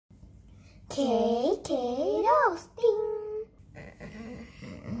Dolls. Ding.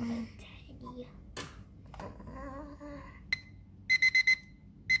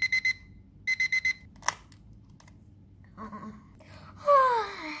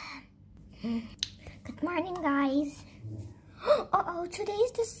 Good morning, guys. Uh-oh, today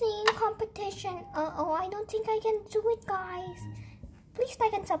is the singing competition. Uh-oh, I don't think I can do it, guys. Please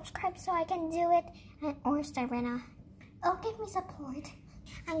like and subscribe so I can do it. Or Sairenna. Oh, give me support.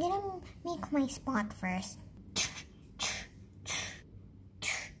 I'm gonna make my spot first.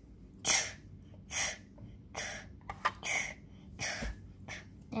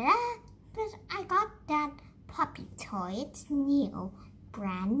 Because I got that puppy toy. It's new.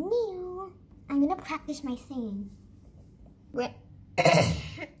 Brand new. I'm gonna practice my singing. Okay,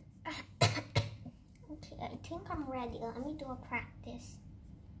 I think I'm ready. Let me do a practice.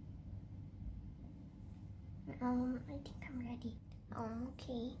 I think I'm ready.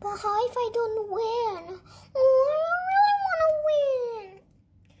 Okay. But how if I don't win? Oh, I don't really want to win.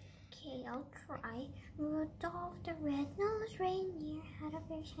 Okay, I'll try. Rudolph the red-nosed reindeer had a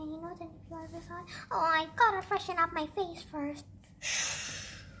very shiny nose, and if you ever saw it, oh, I gotta freshen up my face first.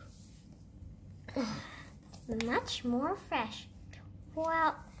 Much more fresh.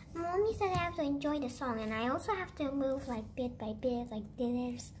 Well, Mommy said I have to enjoy the song, and I also have to move like bit by bit, like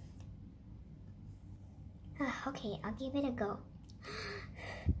this. Okay, I'll give it a go.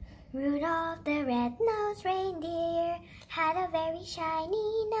 Rudolph the red-nosed reindeer had a very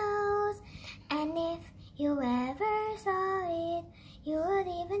shiny nose, and if you ever saw it, you would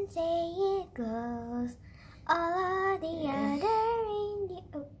even say it glows. All of the other reindeer...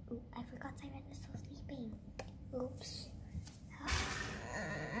 Oh, I forgot Sairenna was still sleeping. Oops.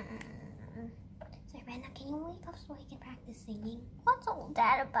 Sairenna, can you wake up so I can practice singing? What's all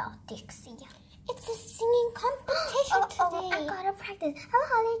that about, Dixie? It's a singing competition today. I gotta practice. Oh,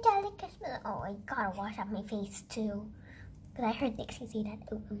 holly jolly Christmas. Oh, I gotta wash up my face too. But I heard Dixie say that.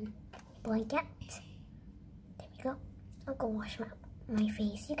 Blanket. There we go. I'll go wash my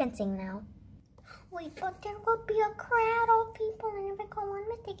face. You can sing now. Wait, but there will be a crowd of people, and if I go one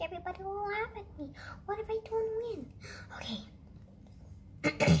mistake, everybody will laugh at me. What if I don't win? Okay.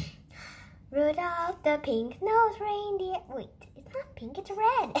 Rudolph the pink-nosed reindeer. Wait, it's not pink, it's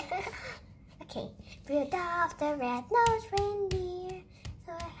red. Okay, Rudolph the red-nosed reindeer.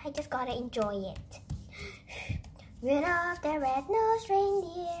 So I just gotta enjoy it. Rudolph the red-nosed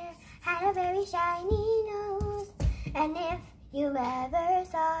reindeer had a very shiny nose, and if you ever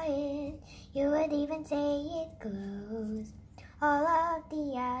saw it, you would even say it glows. All of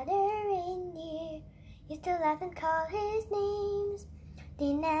the other reindeer used to laugh and call his names.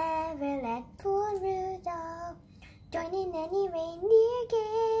 They never let poor Rudolph join in any reindeer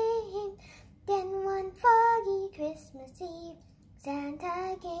game. Then one foggy Christmas Eve,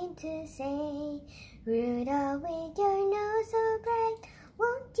 Santa came to say, Rudolph, with your nose so bright,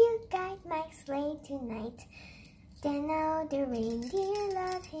 won't you guide my sleigh tonight? Then all the reindeer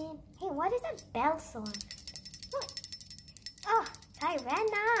love him. Hey, what is that bell song? Oh,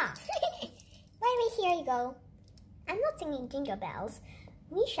 Sairenna! Wait, here you go. I'm not singing Jingle Bells.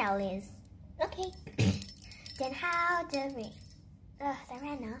 Michelle is. Okay. Then how the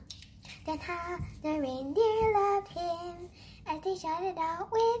Sairenna. Then how the reindeer loved him as they shouted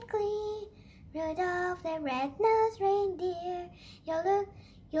out with glee. Rudolph the red-nosed reindeer,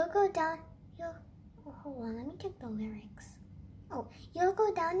 you'll go down, oh, hold on, let me check the lyrics. Oh, you'll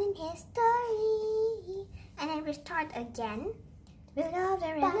go down in history. And I restart again. Rudolph the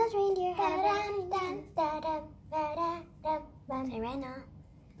red-nosed reindeer had a Sairenna.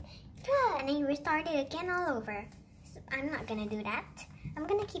 And then you restart it again all over. So I'm not gonna do that. I'm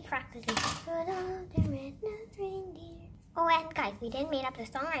gonna keep practicing. Rudolph the red-nosed reindeer. Oh, and guys, we didn't make up the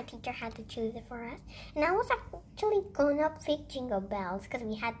song. Our teacher had to choose it for us. And I was actually gonna pick Jingle Bells because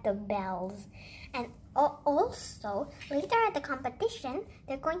we had the bells. And also, later at the competition,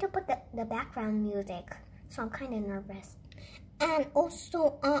 they're going to put the background music. So I'm kind of nervous. And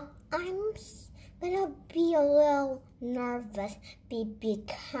also, I'm gonna be a little nervous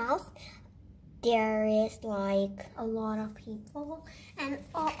because there is like a lot of people, and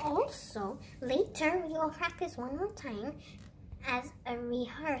also later we will practice one more time as a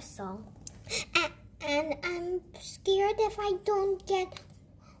rehearsal. And I'm scared if I don't get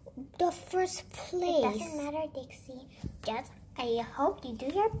the first place. It doesn't matter, Dixie. Just I hope you do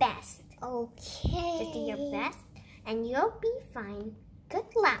your best. Okay. Just do your best, and you'll be fine.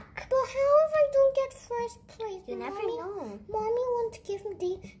 Good luck. But how if I don't get first place? You never know. Mommy wants to give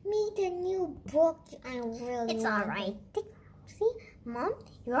me the new book. I really It's alright. See,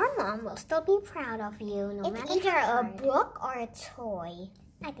 your mom will still be proud of you no matter. It's either a book or a toy.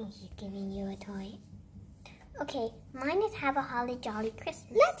 I think she's giving you a toy. Okay, mine is Have a Holly Jolly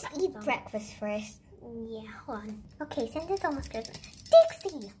Christmas. Let's eat breakfast first. Yeah, hold on. Okay, since it's almost Christmas.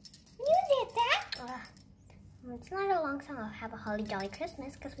 Dixie! You did that? It's not a long song of Have a Holly Jolly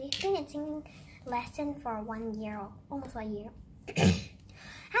Christmas because we've been in singing lesson for 1 year, almost a year.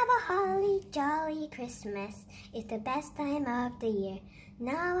 Have a holly jolly Christmas. It's the best time of the year.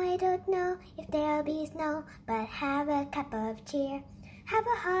 Now I don't know if there'll be snow, but have a cup of cheer. Have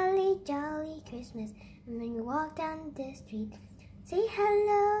a holly jolly Christmas. And when you walk down the street, say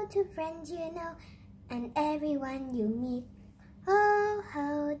hello to friends you know and everyone you meet. Oh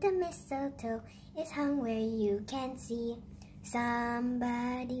ho, the mistletoe is hung where you can see.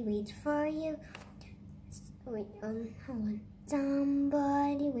 Somebody waits for you. Wait, hold on.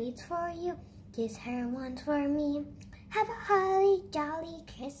 Somebody waits for you. Kiss her once for me. Have a holly jolly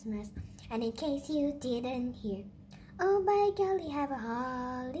Christmas. And in case you didn't hear, oh by golly, have a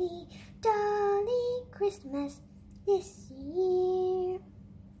holly jolly Christmas this year.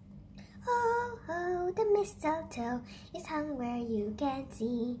 Oh ho, the mistletoe is hung where you can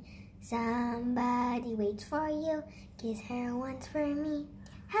see. Somebody waits for you. Kiss her once for me.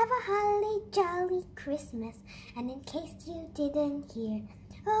 Have a holly jolly Christmas. And in case you didn't hear,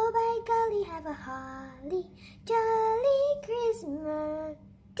 oh by golly, have a holly jolly Christmas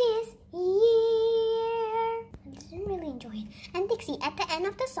this year. I didn't really enjoy it. And Dixie, at the end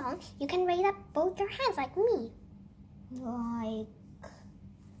of the song, you can raise up both your hands like me. Like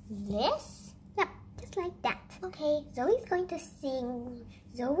this? Yep, just like that. Okay. Zoe's going to sing.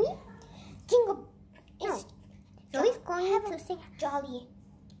 Zoe? Jingle. No. Zoe's going to sing Jolly.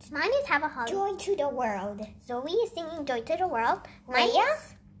 Mine is Have a Holly. Joy to the world. Zoe is singing Joy to the World. Maya?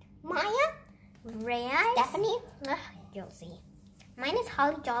 Rhea? Stephanie? You'll see. Mine is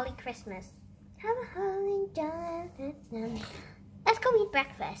Holly Jolly Christmas. Have a holly jolly. Let's go eat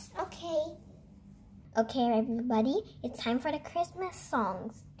breakfast. Okay. Okay, everybody. It's time for the Christmas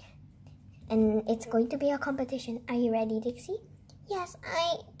songs. And it's going to be a competition. Are you ready, Dixie? Yes,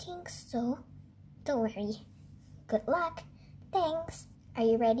 I think so. Don't worry. Good luck. Thanks. Are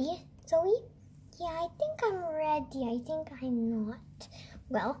you ready, Zoe? Yeah, I think I'm ready. I think I'm not.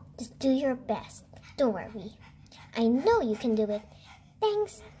 Well, just do your best. Don't worry. I know you can do it.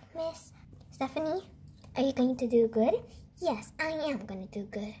 Thanks, Miss. Stephanie, are you going to do good? Yes, I am going to do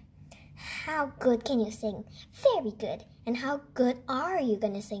good. How good can you sing? Very good. And how good are you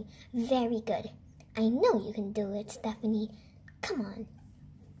going to sing? Very good. I know you can do it, Stephanie. Come on.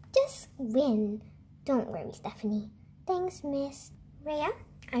 Just win. Don't worry, Stephanie. Thanks, Miss. Rhea,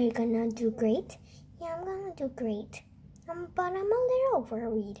 are you gonna do great? Yeah, I'm gonna do great. But I'm a little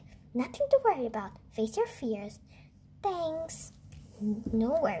worried. Nothing to worry about. Face your fears. Thanks.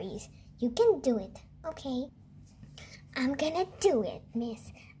 No worries. You can do it. Okay. I'm gonna do it,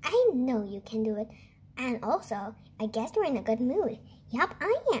 Miss. I know you can do it. And also, I guess you're in a good mood. Yup,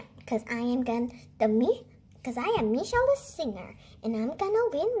 I am. Because I am Michelle the singer. And I'm gonna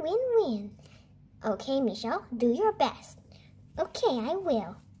win. Okay, Michelle, do your best. Okay, I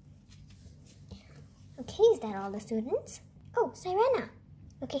will. Okay, is that all the students? Oh, Sairenna.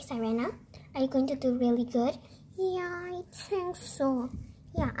 Okay, Sairenna, are you going to do really good? Yeah, I think so.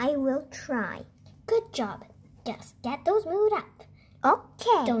 Yeah, I will try. Good job. Just get those mood up.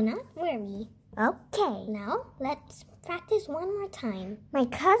 Okay. Do not worry. Okay. Now, let's practice one more time. My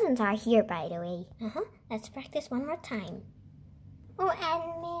cousins are here, by the way. Let's practice one more time. Oh,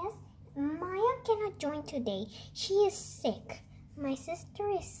 and Miss, Maya cannot join today. She is sick. My sister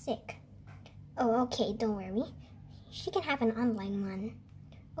is sick. Oh, okay, don't worry. She can have an online one.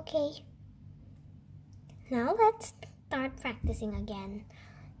 Okay. Now let's start practicing again.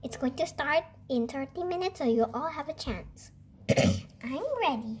 It's going to start in 30 minutes, so you all have a chance. I'm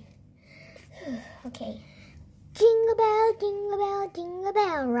ready. Okay. Jingle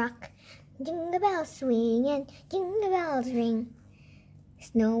bell, rock. Jingle bells swing and jingle bells ring.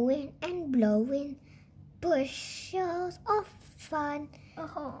 Snowing and blowing, bushels of fun. Oh,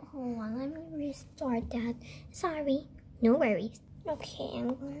 hold on, let me restart that. Sorry, no worries. Okay,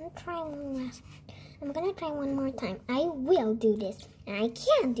 I'm gonna try one more time. I will do this, and I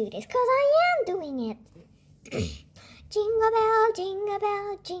can do this because I am doing it. Jingle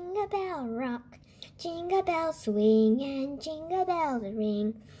bell, rock. Jingle bells swing and jingle bells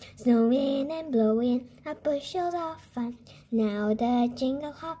ring. Snowing and blowing up bushels of fun. Now the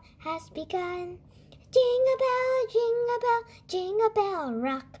jingle hop has begun. Jingle bell,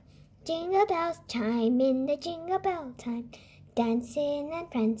 rock. Jingle bells chime in the jingle bell time. Dancing and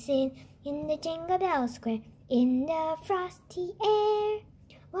prancing in the jingle bell square. In the frosty air.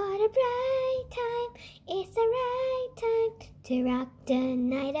 What a bright time, it's the right time to rock the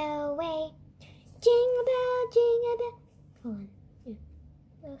night away. Jingle bell, jingle bell. Hold on.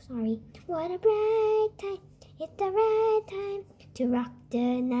 Oh, sorry. What a bright time, it's the right time to rock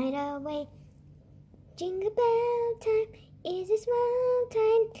the night away. Jingle bell time is a small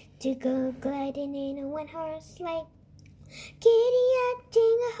time to go gliding in a one-horse sleigh. Giddy up,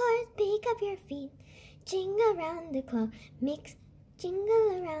 jingle horse, pick up your feet. Jingle around the clock,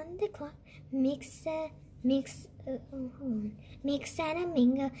 jingle around the clock. Mix and a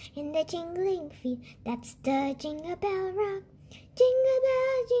mingle in the jingling feet. That's the Jingle Bell Rock. Jingle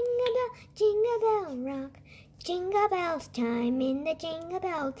bell, jingle bell rock. Jingle bells chime in the jingle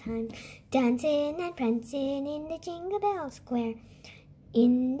bell time. Dancing and prancing in the Jingle Bell Square.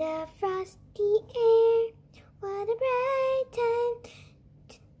 In the frosty air, what a bright time.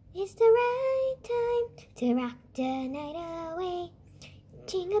 It's the right time to rock the night away.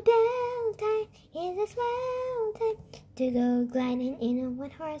 Jingle bell time is a swell time to go gliding in a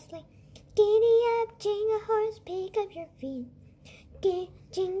one-horse sleigh. Giddy up, jingle horse, pick up your feet.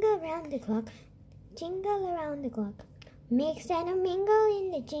 Jingle around the clock, jingle around the clock. Mix and a mingle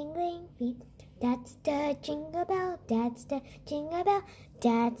in the jingling feet. That's the jingle bell, that's the jingle bell,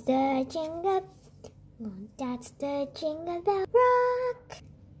 that's the jingle, that's the Jingle Bell Rock.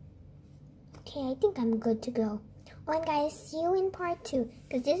 Okay, I think I'm good to go. Well, guys, see you in part 2,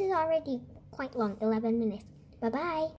 because this is already quite long, 11 minutes. Bye-bye.